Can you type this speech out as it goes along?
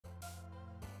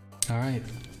Alright,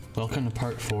 welcome to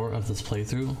part 4 of this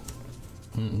playthrough.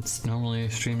 It's normally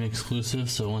stream exclusive,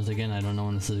 so once again I don't know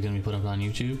when this is going to be put up on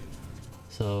YouTube.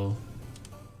 So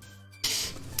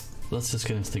let's just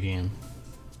get into the game.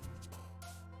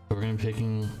 We're going to be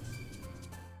picking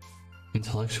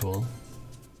intellectual,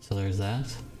 so there's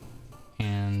that.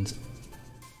 And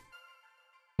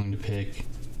I'm going to pick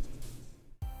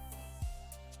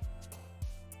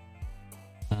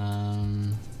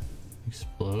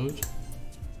explode.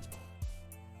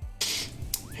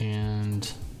 And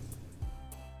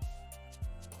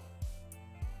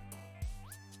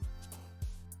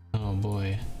oh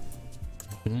boy,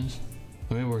 goodness.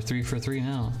 Wait, we're 3 for 3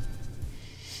 now.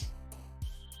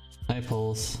 Hi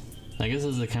Pulse. I guess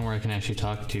this is the kind where I can actually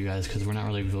talk to you guys because we're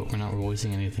not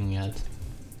voicing anything yet.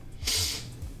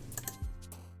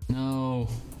 No,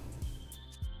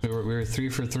 we were 3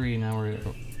 for 3. Now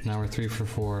we're 3 for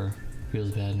 4.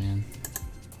 Feels bad, man.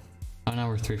 Oh, now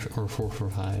we're 4 for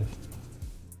 5.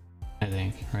 I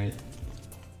think, right?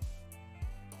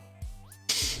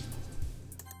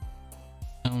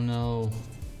 Oh no.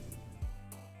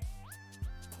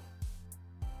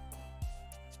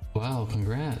 Wow,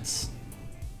 congrats.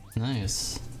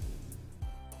 Nice.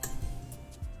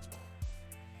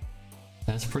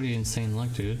 That's pretty insane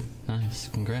luck, dude. Nice,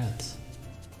 congrats.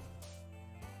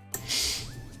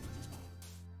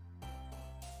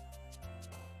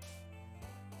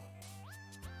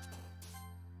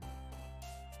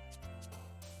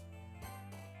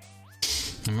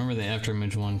 I remember the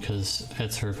afterimage one because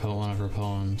it's her one of her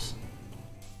poems.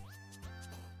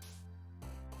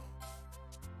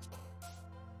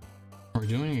 We're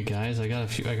doing it, guys. I got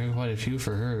quite a few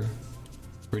for her.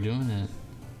 We're doing it.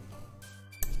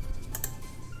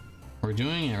 We're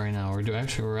doing it right now.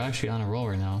 We're actually on a roll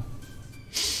right now.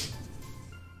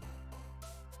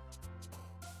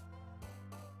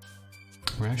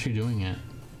 We're actually doing it.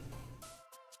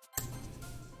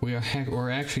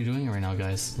 We're actually doing it right now,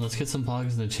 guys. Let's get some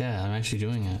pogs in the chat. I'm actually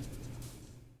doing it.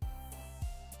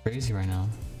 Crazy right now.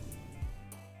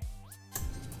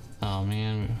 Oh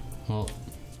man, well,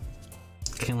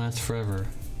 can't last forever.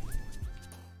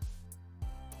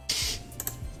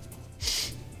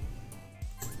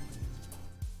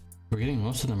 We're getting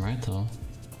most of them right though.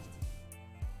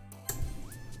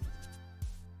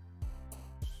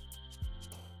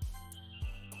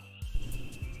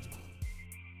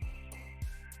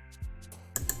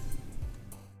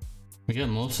 We got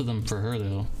most of them for her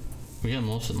though. We got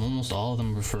almost all of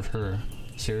them were for her.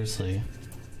 Seriously.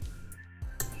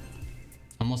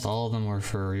 Almost all of them were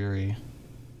for Yuri.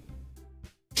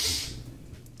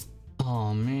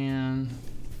 Oh man.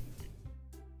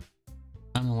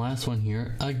 I'm the last one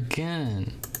here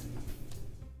again.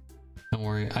 Don't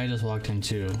worry, I just walked in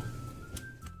too.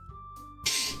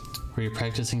 Were you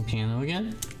practicing piano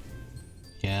again?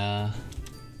 Yeah.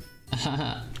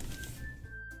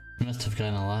 You must have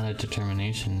gotten a lot of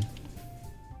determination.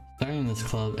 Starting this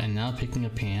club and now picking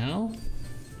up piano?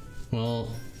 Well,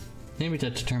 maybe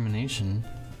that determination,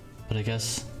 but I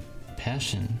guess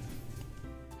passion.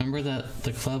 Remember that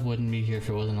the club wouldn't be here if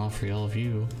it wasn't all for all of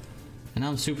you. And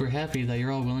I'm super happy that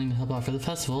you're all willing to help out for the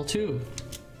festival too.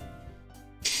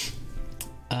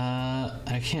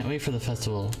 I can't wait for the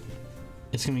festival.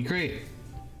 It's gonna be great.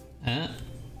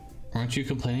 Weren't you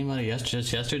complaining about it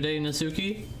just yesterday,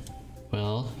 Natsuki?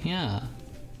 Well, yeah.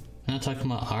 I'm not talking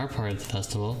about our part of the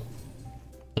festival.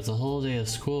 It's a whole day of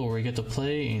school where we get to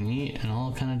play and eat and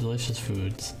all kind of delicious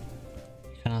foods. You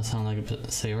kind of sound like a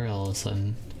Sayori all of a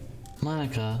sudden.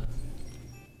 Monica,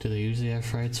 do they usually have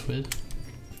fried squid?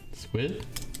 Squid?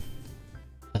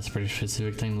 That's a pretty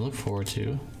specific thing to look forward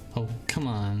to. Oh, come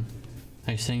on.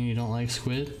 Are you saying you don't like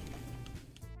squid?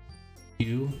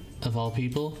 You, of all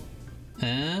people?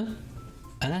 I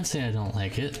didn't say I don't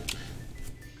like it.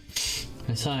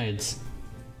 Besides,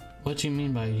 what do you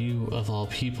mean by you of all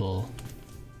people?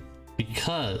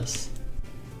 Because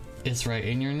it's right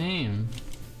in your name.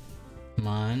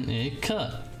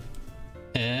 Monica.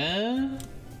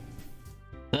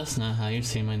 That's not how you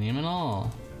say my name at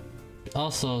all.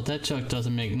 Also, that joke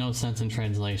doesn't make no sense in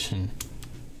translation.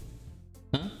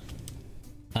 Huh?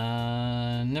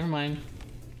 Never mind.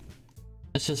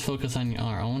 Let's just focus on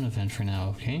our own event for now,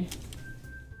 okay?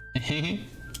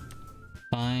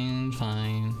 Fine,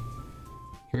 fine.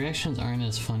 Your reactions aren't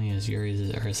as funny as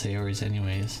Yuri's or Sayori's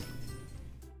anyways.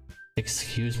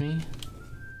 Excuse me?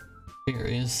 Where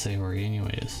is Sayori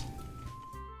anyways?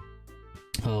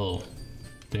 Oh,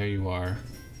 there you are.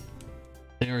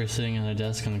 Sayori is sitting at a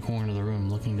desk in the corner of the room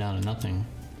looking down at nothing.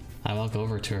 I walk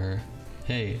over to her.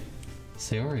 Hey,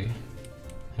 Sayori.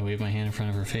 I wave my hand in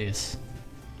front of her face.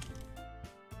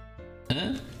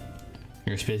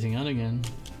 You're spacing out again.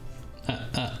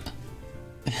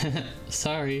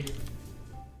 Sorry.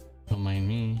 Don't mind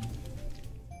me.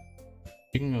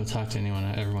 You can go talk to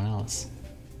everyone else.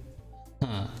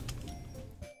 Huh.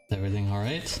 Is everything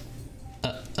alright?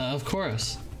 Of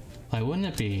course. Why wouldn't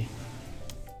it be?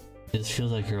 It just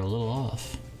feels like you're a little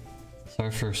off.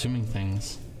 Sorry for assuming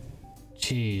things.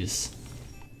 Jeez.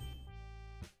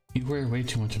 You worry way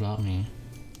too much about me.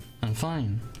 I'm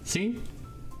fine. See?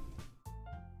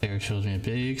 Sarah shows me a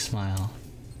big smile.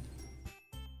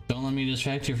 Don't let me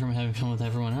distract you from having fun with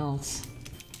everyone else.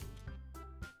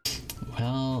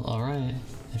 Well, alright,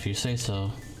 if you say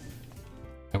so.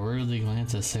 I worriedly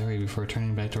glance at Sarah before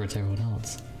turning back towards everyone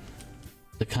else.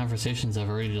 The conversations have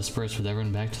already dispersed with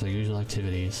everyone back to their usual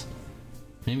activities.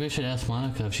 Maybe I should ask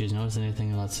Monica if she's noticed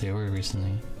anything about Sayori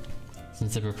recently.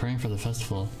 Since they're preparing for the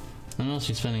festival, I know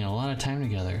she's spending a lot of time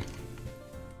together.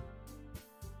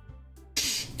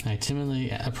 I timidly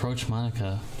approach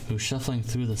Monica, who's shuffling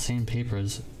through some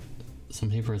papers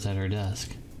at her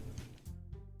desk.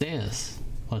 Deus,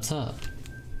 what's up?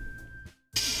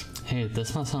 Hey,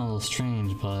 this might sound a little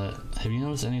strange, but have you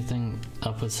noticed anything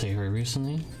up with Sayori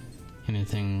recently?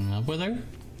 Anything up with her?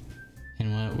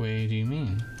 In what way do you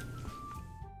mean?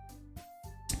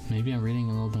 Maybe I'm reading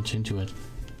a little much into it,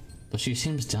 but she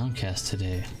seems downcast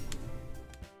today.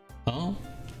 Oh?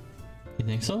 You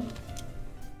think so?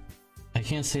 I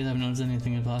can't say that I've noticed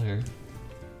anything about her.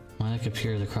 Monica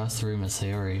peers across the room at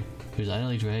Sayori, who's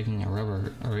idly dragging a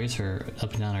rubber eraser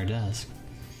up and down her desk.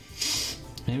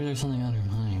 Maybe there's something on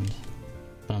her mind.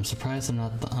 But I'm surprised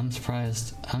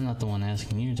I'm not the one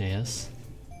asking you, Deus.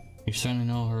 You certainly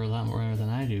know her a lot more than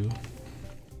I do.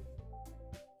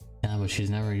 Yeah, but she's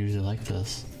never usually like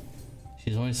this.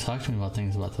 She's always talked to me about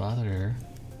things that bothered her.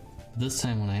 But this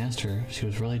time when I asked her, she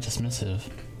was really dismissive.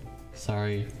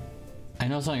 Sorry. I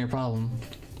know it's not your problem.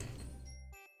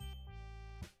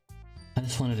 I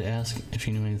just wanted to ask if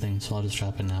you knew anything, so I'll just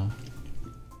drop it now.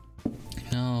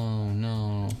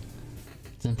 No.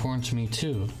 It's important to me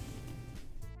too.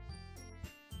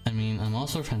 I mean, I'm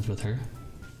also friends with her.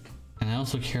 And I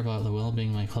also care about the well-being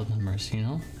of my club members, you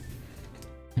know?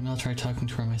 Maybe I'll try talking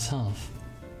to her myself.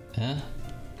 Eh?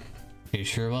 Are you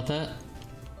sure about that?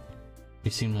 She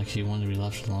seemed like she wanted to be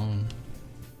left alone.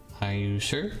 Are you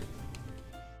sure?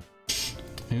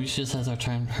 Maybe she just has a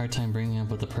hard time bringing up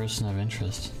with the person of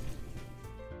interest.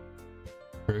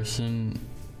 Person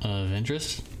of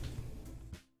interest?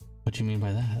 What do you mean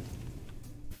by that?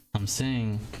 I'm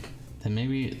saying that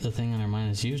maybe the thing on her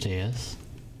mind is you, Deus.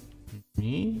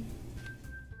 Me?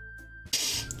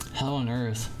 How on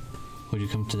earth would you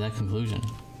come to that conclusion?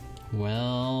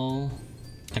 Well,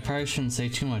 I probably shouldn't say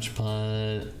too much,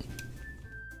 but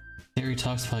Yuri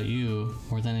talks about you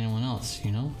more than anyone else,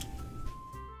 you know?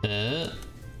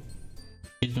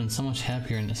 She's been so much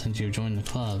happier since you joined the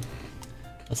club.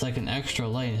 It's like an extra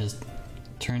light has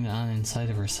turned on inside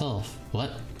of herself.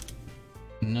 What?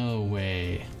 No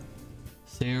way.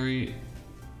 Sayori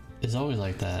is always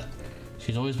like that.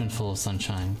 She's always been full of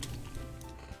sunshine.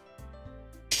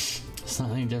 It's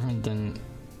not any different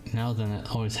now than it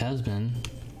always has been.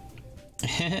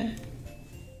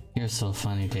 You're so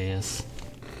funny, Deus.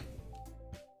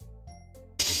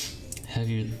 Have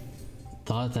you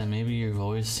thought that maybe you've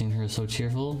always seen her so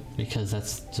cheerful because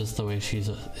that's just the way she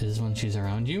is when she's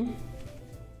around you?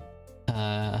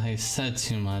 I said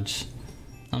too much.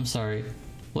 I'm sorry.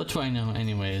 What do I know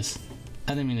anyways?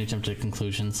 I didn't mean to jump to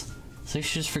conclusions. So you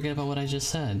should just forget about what I just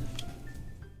said.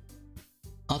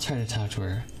 I'll try to talk to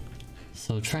her.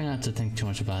 So try not to think too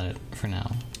much about it for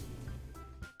now.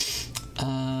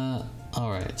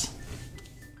 Alright.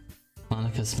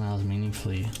 Monica smiles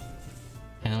meaningfully.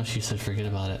 I know she said forget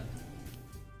about it.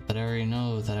 But I already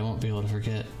know that I won't be able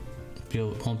to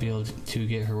won't be able to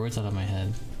get her words out of my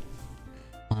head.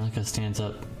 Monica stands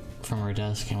up from her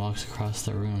desk and walks across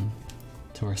the room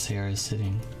to where Sayori is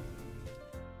sitting.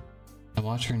 I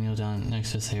watch her kneel down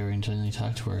next to Sayori and gently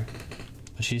talk to her,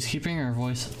 but she's keeping her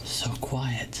voice so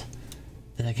quiet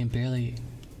that I can barely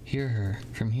hear her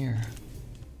from here.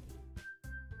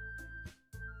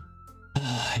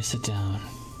 I sit down.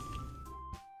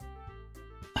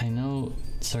 I know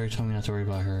Sayori told me not to worry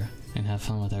about her and have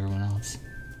fun with everyone else.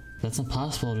 But that's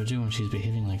impossible to do when she's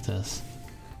behaving like this.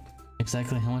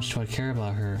 Exactly how much do I care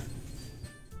about her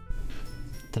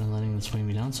that I'm letting this weigh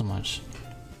me down so much?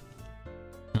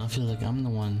 Now it feels like I'm the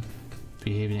one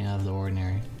behaving out of the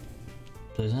ordinary.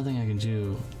 But there's nothing I can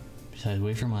do besides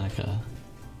wait for Monica.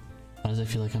 Why does it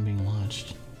feel like I'm being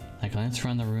watched? I glance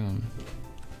around the room.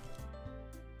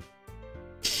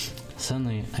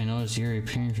 Suddenly, I notice Yuri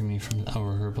peering for me from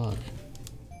over her book.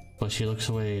 But she looks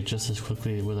away just as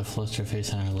quickly with a flustered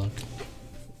face on her look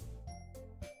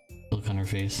on her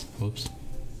face. Whoops.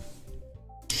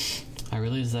 I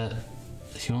realize that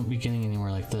she won't be getting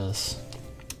anywhere like this.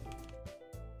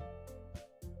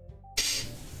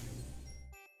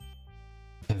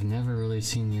 I've never really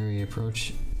seen Yuri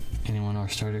approach anyone or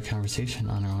start a conversation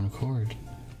on her own accord.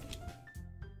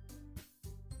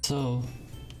 So,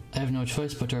 I have no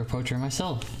choice but to approach her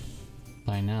myself.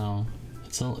 By now,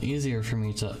 it's a little easier for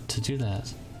me to do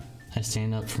that. I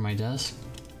stand up from my desk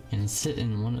and sit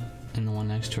in the one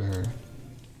next to her.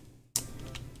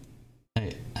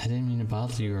 I didn't mean to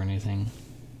bother you or anything.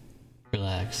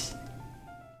 Relax.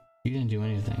 You didn't do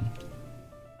anything.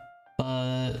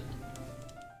 But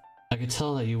I could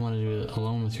tell that you wanted to do it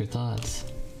alone with your thoughts.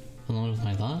 Alone with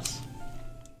my thoughts?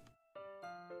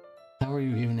 How were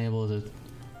you even able to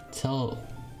tell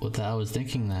what I was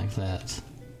thinking like that?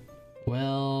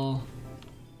 Well,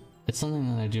 it's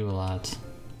something that I do a lot.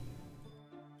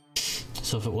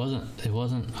 So if it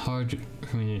wasn't hard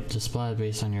for me to spot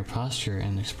based on your posture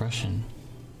and expression.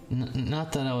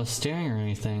 Not that I was staring or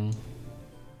anything.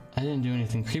 I didn't do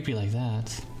anything creepy like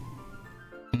that.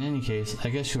 In any case, I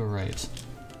guess you were right.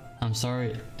 I'm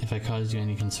sorry if I caused you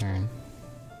any concern.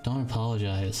 Don't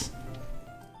apologize.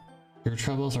 Your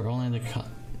troubles are only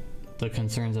the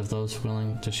concerns of those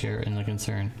willing to share in the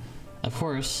concern. Of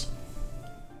course,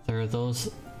 there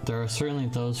are certainly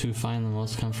those who find the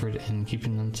most comfort in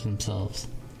keeping them to themselves.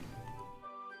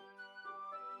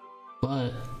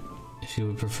 But if you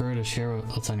would prefer to share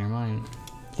what's on your mind,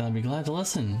 then I'd be glad to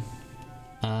listen.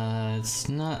 It's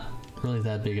not really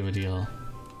that big of a deal.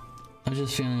 I was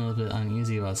just feeling a little bit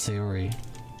uneasy about Sayori.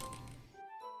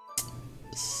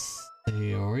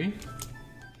 Sayori?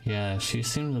 Yeah, she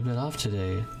seemed a bit off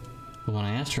today, but when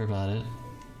I asked her about it,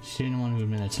 she didn't want to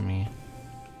admit it to me.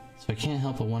 So I can't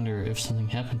help but wonder if something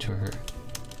happened to her.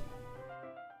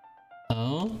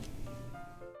 Oh?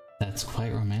 That's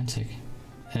quite romantic.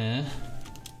 Eh?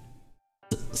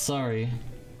 Sorry.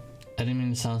 I didn't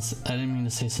mean to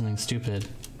say something stupid.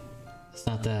 It's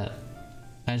not that.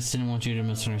 I just didn't want you to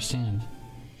misunderstand.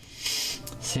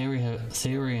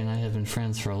 Sayori and I have been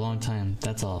friends for a long time,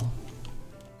 that's all.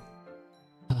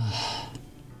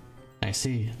 I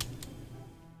see.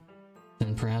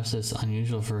 Then perhaps it's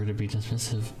unusual for her to be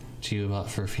dismissive to you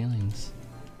about her feelings.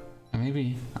 Or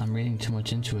maybe I'm reading too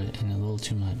much into it and a little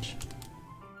too much.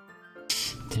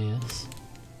 Deus.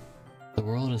 The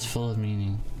world is full of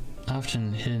meaning,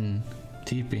 often hidden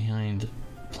deep behind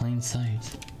plain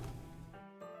sight.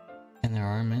 And there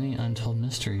are many untold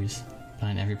mysteries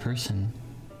behind every person,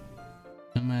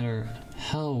 no matter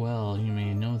how well you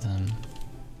may know them.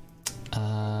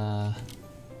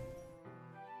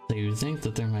 So you think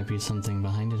that there might be something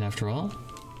behind it after all?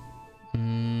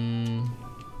 I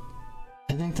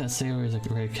think that Sayori is a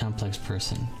very complex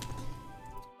person.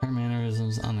 Her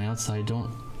mannerisms on the outside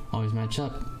don't always match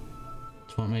up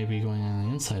to what may be going on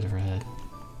the inside of her head.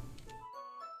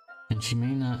 And she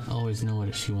may not always know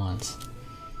what she wants.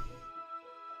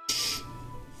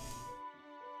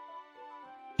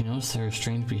 You notice her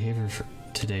strange behavior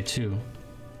today too.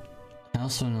 I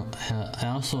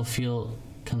also feel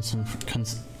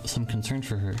some concern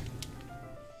for her.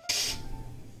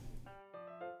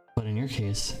 But in your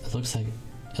case, it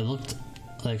looked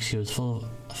like she was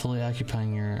fully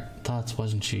occupying your thoughts,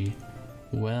 wasn't she?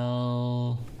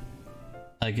 Well,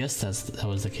 I guess that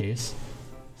was the case.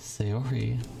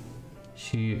 Sayori,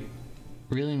 she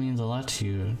really means a lot to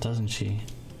you, doesn't she?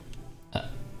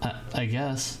 I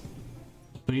guess.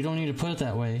 But you don't need to put it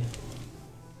that way.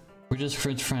 We're just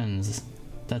friends,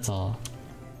 that's all.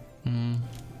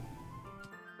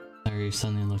 Sayori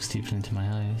suddenly looks deep into my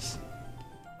eyes.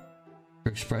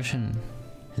 Her expression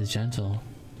is gentle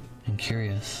and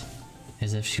curious,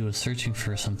 as if she was searching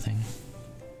for something.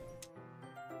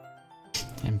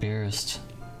 Embarrassed,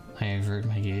 I avert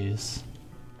my gaze.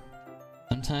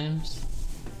 Sometimes,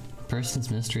 a person's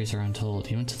mysteries are untold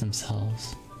even to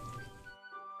themselves.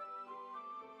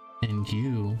 And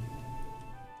you,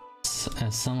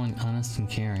 as someone honest and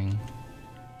caring,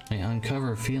 may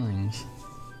uncover feelings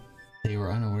that you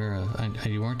were unaware of, and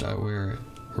you weren't aware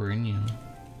were in you.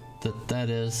 That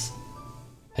is,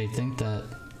 I think that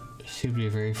she would be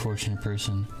a very fortunate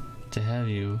person to have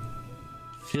you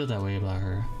feel that way about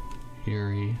her.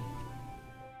 Yuri,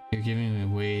 you're giving me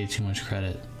way too much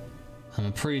credit. I'm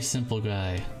a pretty simple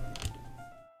guy,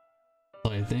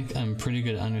 so I think I'm pretty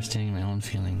good at understanding my own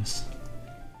feelings.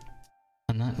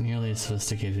 I'm not nearly as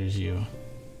sophisticated as you.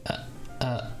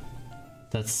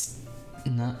 That's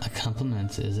not a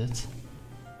compliment, is it?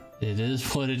 It is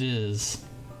what it is.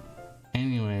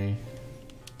 Anyway,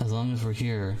 as long as we're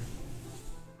here,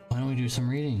 why don't we do some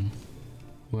reading?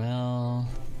 Well,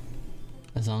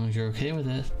 as long as you're okay with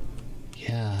it.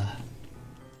 Yeah,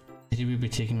 I think we'd be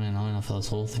taking long enough for this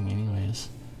whole thing anyways.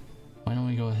 Why don't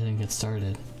we go ahead and get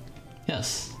started?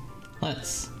 Yes,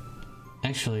 let's.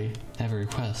 Actually, I have a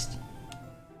request.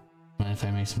 Mind if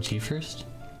I make some tea first?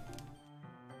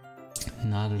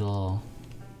 Not at all.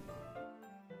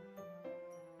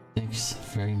 Thanks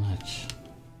very much.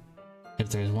 If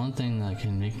there's one thing that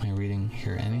can make my reading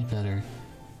here any better,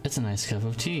 it's a nice cup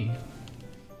of tea.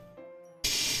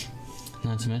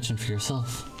 Not to mention for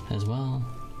yourself as well.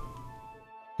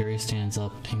 Yuri stands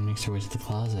up and makes her way to the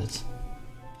closet.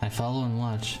 I follow and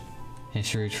watch as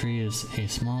she retrieves a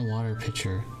small water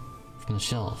pitcher from the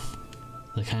shelf,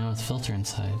 the kind with filter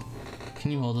inside.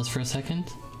 Can you hold this for a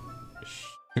second?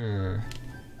 Sure.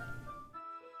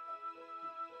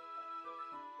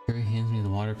 Yuri hands me the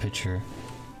water pitcher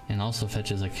and also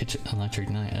fetches a kitchen electric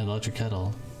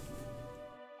kettle.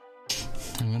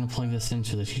 I'm gonna plug this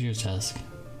into the teacher's desk,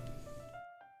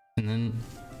 and then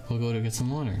we'll go to get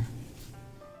some water.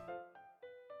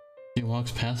 She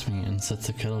walks past me and sets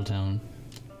the kettle down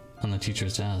on the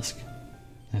teacher's desk.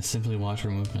 I simply watch her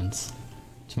movements.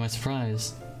 To my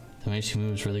surprise, the way she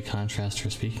moves really contrasts her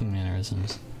speaking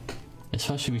mannerisms,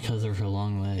 especially because of her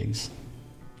long legs.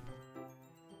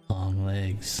 Long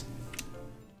legs.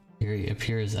 Yuri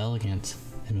appears elegant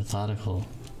and methodical.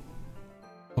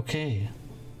 Okay,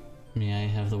 may I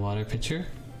have the water pitcher?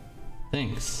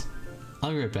 Thanks.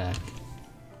 I'll be right back.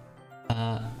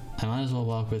 I might as well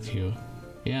walk with you.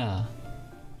 Yeah,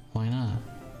 why not?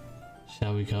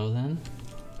 Shall we go then?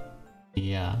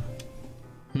 Yeah.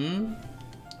 Where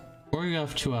are you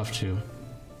off to?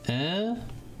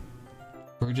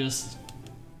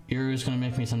 Yuri's gonna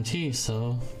make me some tea,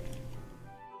 so...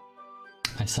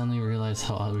 I suddenly realized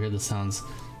how weird this sounds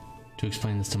to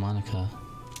explain this to Monica.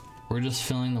 We're just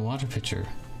filling the water pitcher.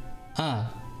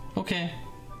 Ah, okay.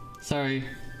 Sorry,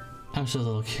 I was just a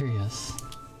little curious.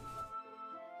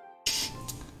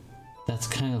 That's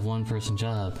kind of one-person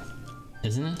job,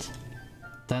 isn't it?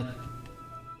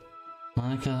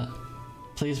 Monica,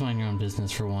 please mind your own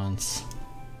business for once.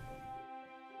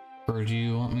 Or do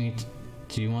you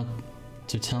want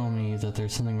to tell me that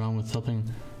there's something wrong with helping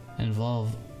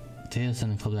involve Deus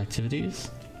in club activities?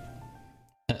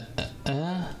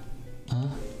 No,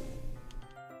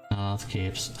 that's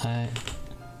capes. I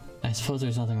suppose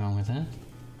there's nothing wrong with that.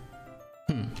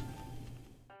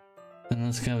 Then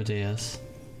let's go, Deus.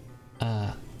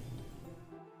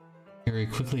 Yuri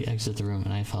quickly exits the room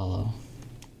and I follow.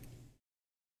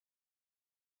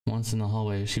 Once in the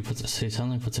hallway, she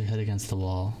suddenly puts her head against the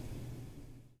wall.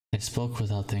 I spoke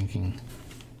without thinking.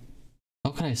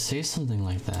 How could I say something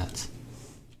like that?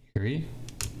 Yuri?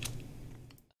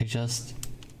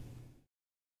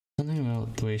 Something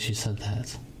about the way she said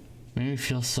that made me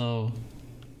feel so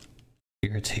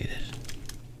irritated.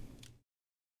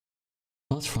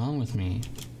 What's wrong with me?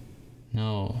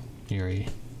 No, Yuri.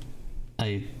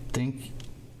 I think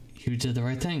you did the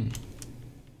right thing.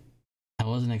 I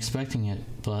wasn't expecting it,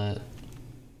 but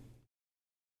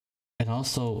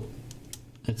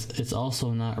it's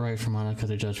also not right for Monica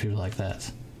to judge people like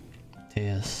that.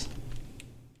 Deus.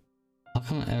 How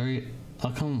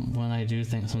come when I do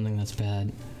think something that's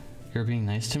bad, you're being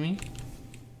nice to me?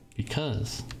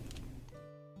 Because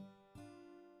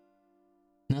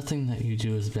nothing that you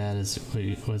do is bad as what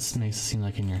makes it seem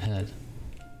like in your head.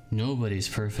 Nobody's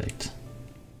perfect.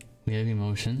 We have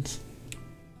emotions,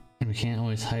 and we can't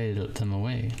always hide them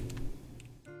away.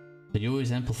 But you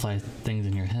always amplify things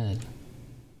in your head.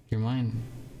 Your mind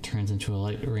turns into a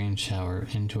light rain shower,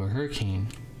 into a hurricane.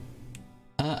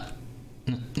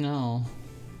 No.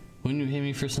 Wouldn't you hate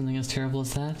me for something as terrible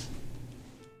as that?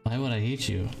 Why would I hate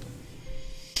you?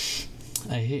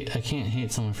 I can't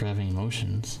hate someone for having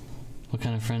emotions. What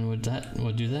kind of friend would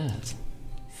do that?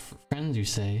 Friends, you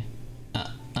say?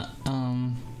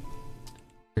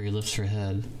 Yuri lifts her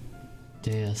head.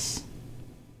 Deus,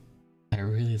 I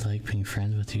really like being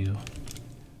friends with you.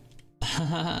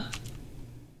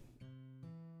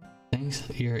 Thanks,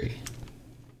 Yuri.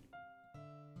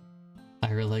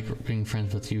 I really like being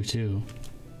friends with you too.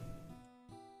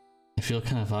 I feel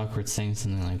kind of awkward saying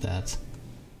something like that,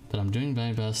 but I'm doing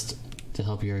my best to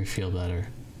help Yuri feel better.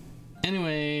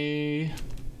 Anyway,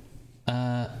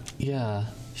 yeah,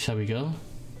 shall we go?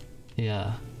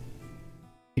 Yeah.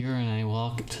 Yuri and I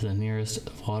walk to the nearest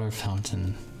water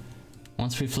fountain.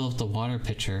 Once we fill up the water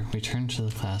pitcher, we turn to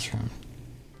the classroom.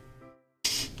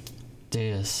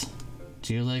 Deus,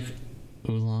 do you like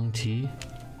oolong tea?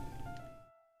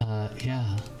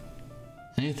 Yeah.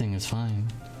 Anything is fine.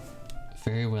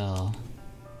 Very well.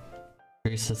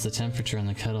 Yuri sets the temperature on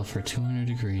the kettle for 200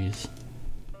 degrees.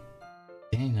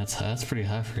 Dang, that's pretty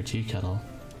high for a tea kettle.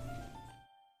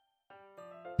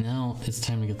 Now it's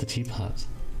time to get the teapot.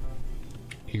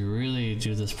 you really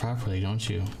do this properly, don't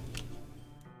you?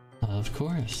 Of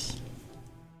course.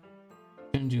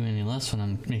 I couldn't do any less when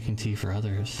I'm making tea for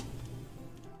others.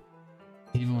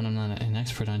 Even when I'm not an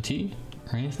expert on tea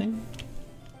or anything?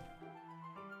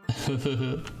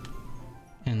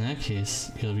 In that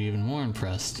case, you'll be even more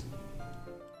impressed.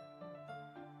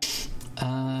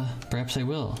 Perhaps I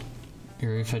will.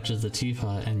 Yuri fetches the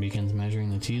teapot and begins measuring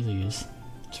the tea leaves.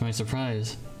 To my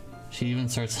surprise, she even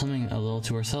starts humming a little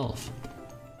to herself.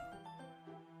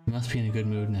 You must be in a good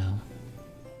mood now.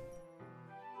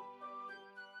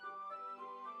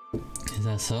 Is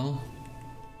that so?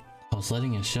 I was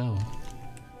letting it show.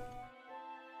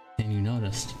 And you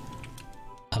noticed.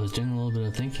 I was doing a little bit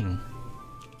of thinking,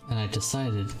 and I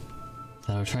decided that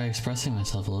I would try expressing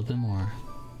myself a little bit more.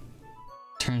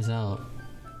 Turns out,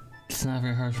 it's not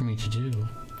very hard for me to do.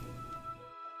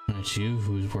 And it's you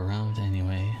who's around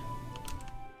anyway.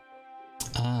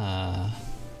 Ah,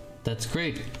 that's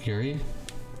great, Yuri.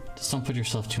 Just don't put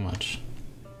yourself too much.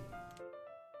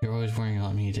 You're always worrying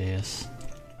about me, Deus.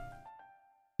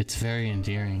 It's very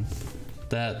endearing.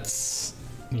 That's...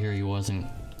 Yuri wasn't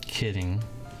kidding.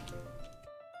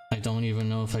 I don't even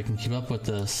know if I can keep up with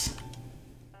this.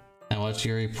 I watched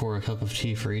Yuri pour a cup of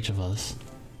tea for each of us.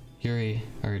 Yuri,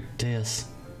 or Deus,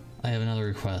 I have another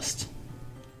request.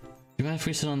 Do you mind if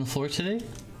we sit on the floor today?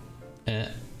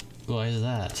 Why is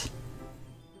that?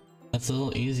 That's a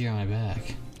little easier on my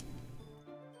back.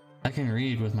 I can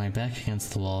read with my back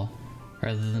against the wall,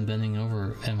 rather than bending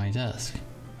over at my desk.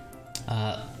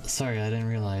 Sorry, I didn't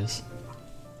realize.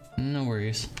 No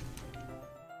worries.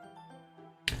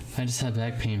 I just have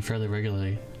back pain fairly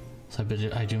regularly, so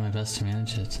I do my best to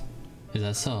manage it. Is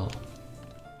that so?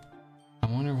 I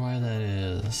wonder why that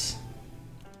is.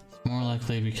 It's more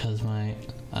likely because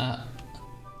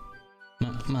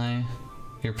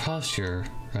your posture,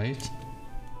 right?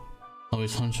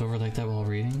 Always hunch over like that while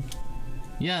reading?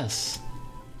 Yes!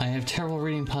 I have terrible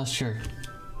reading posture.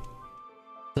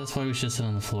 That's why we should sit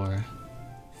on the floor.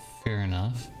 Fair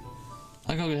enough.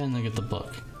 I'll go ahead and get the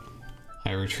book.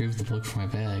 I retrieved the book from my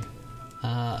bag.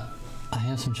 I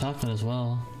have some chocolate as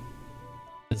well.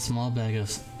 It's a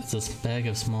bag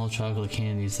of small chocolate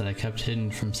candies that I kept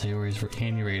hidden from Sayori's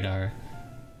candy radar.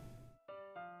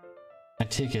 I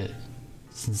take it,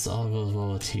 since all goes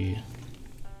well with tea.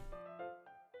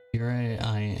 Yuri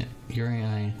and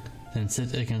I then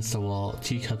sit against the wall,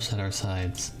 teacups at our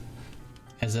sides.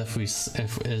 As if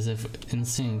in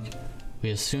sync, we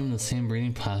assume the same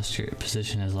reading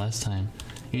position as last time,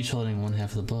 each holding one half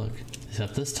of the book,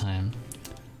 except this time,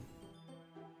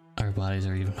 our bodies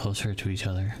are even closer to each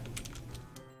other.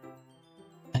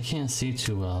 I can't see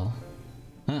too well.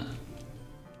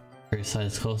 Yuri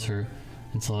sides closer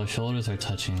until our shoulders are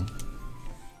touching.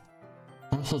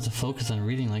 I'm supposed to focus on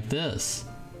reading like this.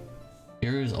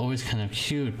 Yuri is always kind of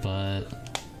cute, but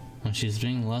when she's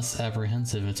being less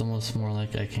apprehensive, it's almost more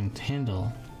like I can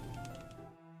handle.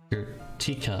 Your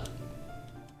teacup.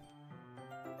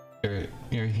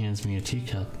 Yuri hands me a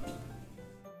teacup.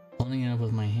 Holding it up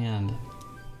with my hand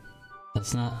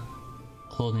that's not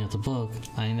holding up the book,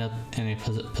 I end up in a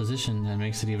position that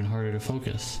makes it even harder to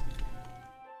focus.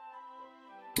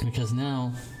 Because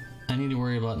now, I need to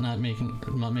worry about not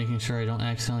making sure I don't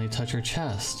accidentally touch her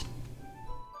chest.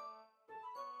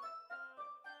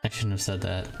 I shouldn't have said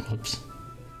that. Whoops.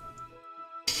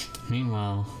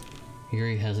 Meanwhile,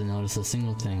 Yuri hasn't noticed a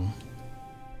single thing.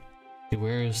 She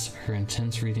wears her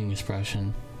intense reading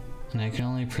expression, and I can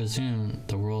only presume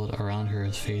the world around her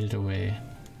has faded away.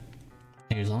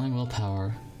 I use all my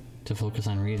willpower to focus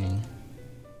on reading.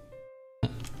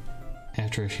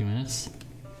 After a few minutes,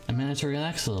 I manage to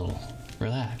relax a little.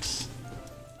 Relax.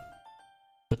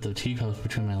 Put the teacups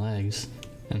between my legs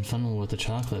and funnel with the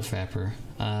chocolate wrapper.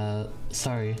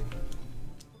 Sorry.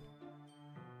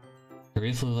 I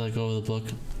briefly let go of the book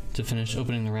to finish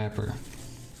opening the wrapper.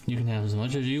 You can have as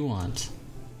much as you want.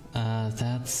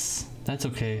 That's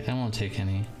okay. I won't take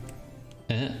any.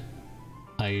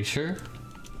 Are you sure?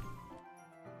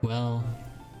 Well,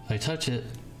 if I touch it,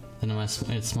 then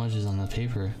it smudges on the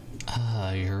paper.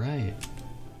 Ah, you're right.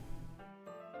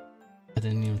 I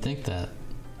didn't even think that.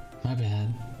 My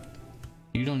bad.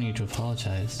 You don't need to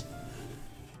apologize.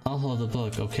 I'll hold the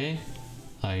book, okay?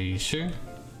 Are you sure?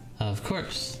 Of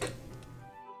course.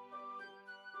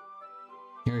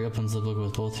 Yuri opens the book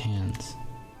with both hands.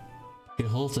 He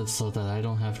holds it so that I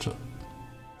don't have to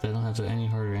any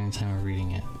harder any time of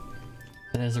reading it.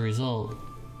 But as a result,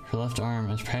 her left arm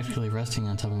is practically resting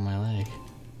on top of my leg.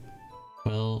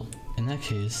 Well, in that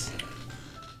case,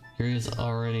 Yuri is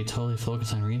already totally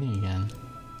focused on reading again.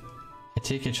 I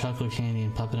take a chocolate candy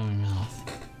and pop it in my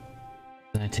mouth.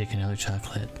 Then I take another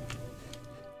chocolate.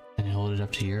 and I hold it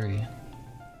up to Yuri.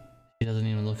 She doesn't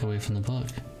even look away from the book.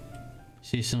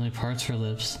 She simply parts her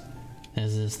lips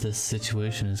as if this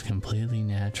situation is completely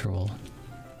natural.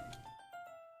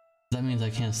 That means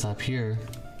I can't stop here.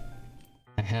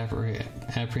 I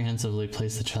apprehensively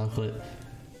place the chocolate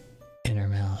in her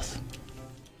mouth.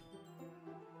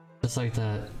 Just like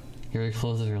that, Yuri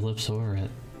closes her lips over it.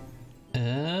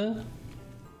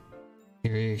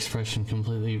 Yuri's expression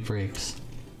completely breaks.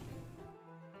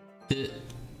 Did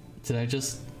I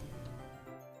just...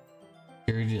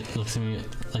 Yuri looks at me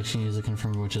like she needs to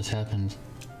confirm what just happened.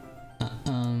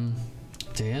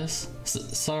 Deus?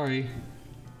 Sorry.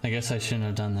 I guess I shouldn't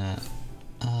have done that.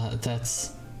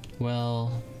 That's...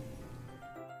 Well...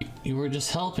 You were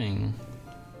just helping.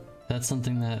 That's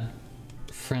something that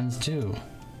friends do.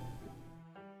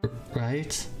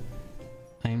 Right?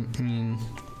 I mean...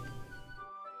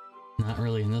 Not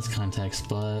really in this context,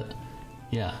 but...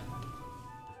 Yeah.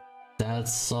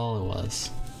 That's all it was.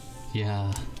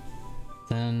 Yeah.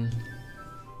 Then...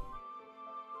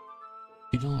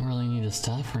 You don't really need to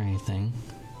stop or anything.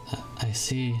 I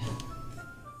see...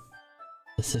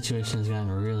 The situation has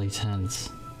gotten really tense.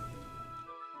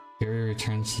 Yuri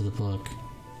returns to the book.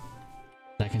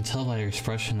 I can tell by her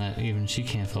expression that even she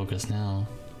can't focus now.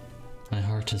 My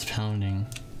heart is pounding.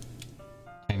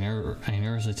 I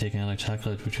nervously take another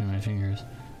chocolate between my fingers.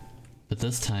 But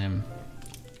this time,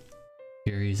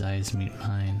 Yuri's eyes meet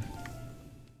mine.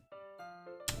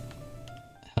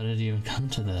 How did it even come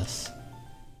to this?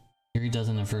 Yuri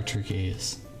doesn't avert her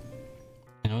gaze.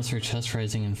 I notice her chest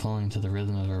rising and falling to the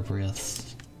rhythm of her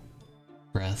breaths.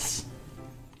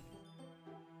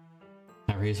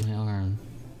 I raise my arm.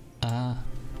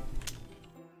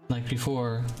 Like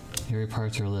before, Yuri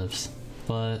parts her lips,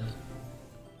 but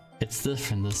it's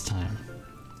different this time.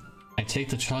 I take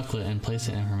the chocolate and place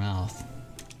it in her mouth.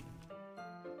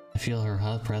 I feel her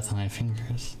hot breath on my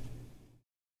fingers.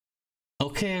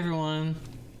 Okay, everyone.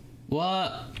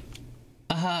 What?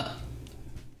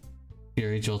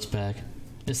 Yuri jolts back.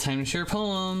 It's time to share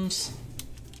poems!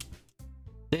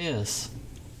 Deus,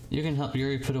 you can help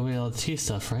Yuri put away all the tea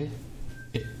stuff, right?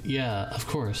 Yeah, of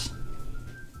course.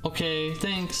 Okay,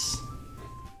 thanks.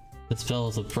 The spell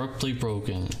is abruptly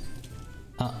broken.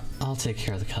 I'll take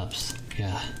care of the cups.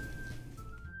 Yeah.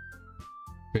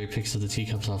 Yuri picks up the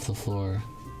teacups off the floor.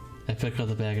 I pick up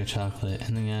the bag of chocolate.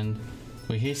 In the end,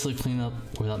 we hastily clean up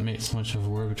without making so much of a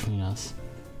word between us.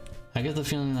 I get the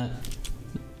feeling that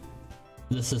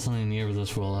this is something neither of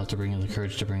us will have to bring the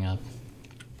courage to bring up.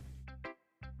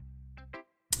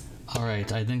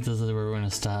 Alright, I think this is where we're going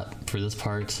to stop for this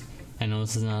part. I know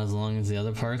this is not as long as the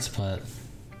other parts, but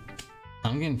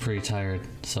I'm getting pretty tired,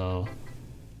 so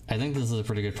I think this is a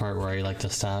pretty good part where I like to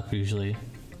stop usually.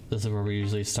 This is where we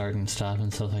usually start and stop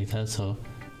and stuff like that, so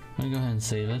I'm gonna go ahead and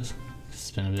save it.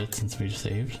 It's been a bit since we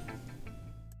saved.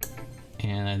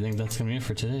 And I think that's gonna be it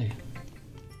for today.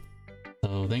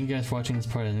 So thank you guys for watching this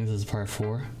part. I think this is part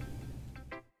 4.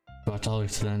 If you watched all the way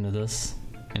to the end of this,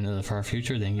 into the far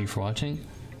future, thank you for watching.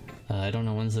 I don't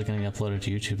know when's it gonna get uploaded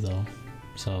to YouTube though,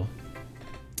 so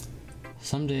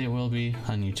someday it will be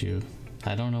on YouTube.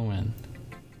 I don't know when.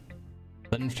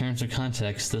 But in terms of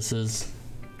context, this is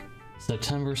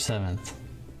September 7th.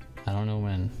 I don't know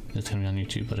when it's gonna be on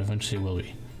YouTube, but eventually it will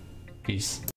be. Peace.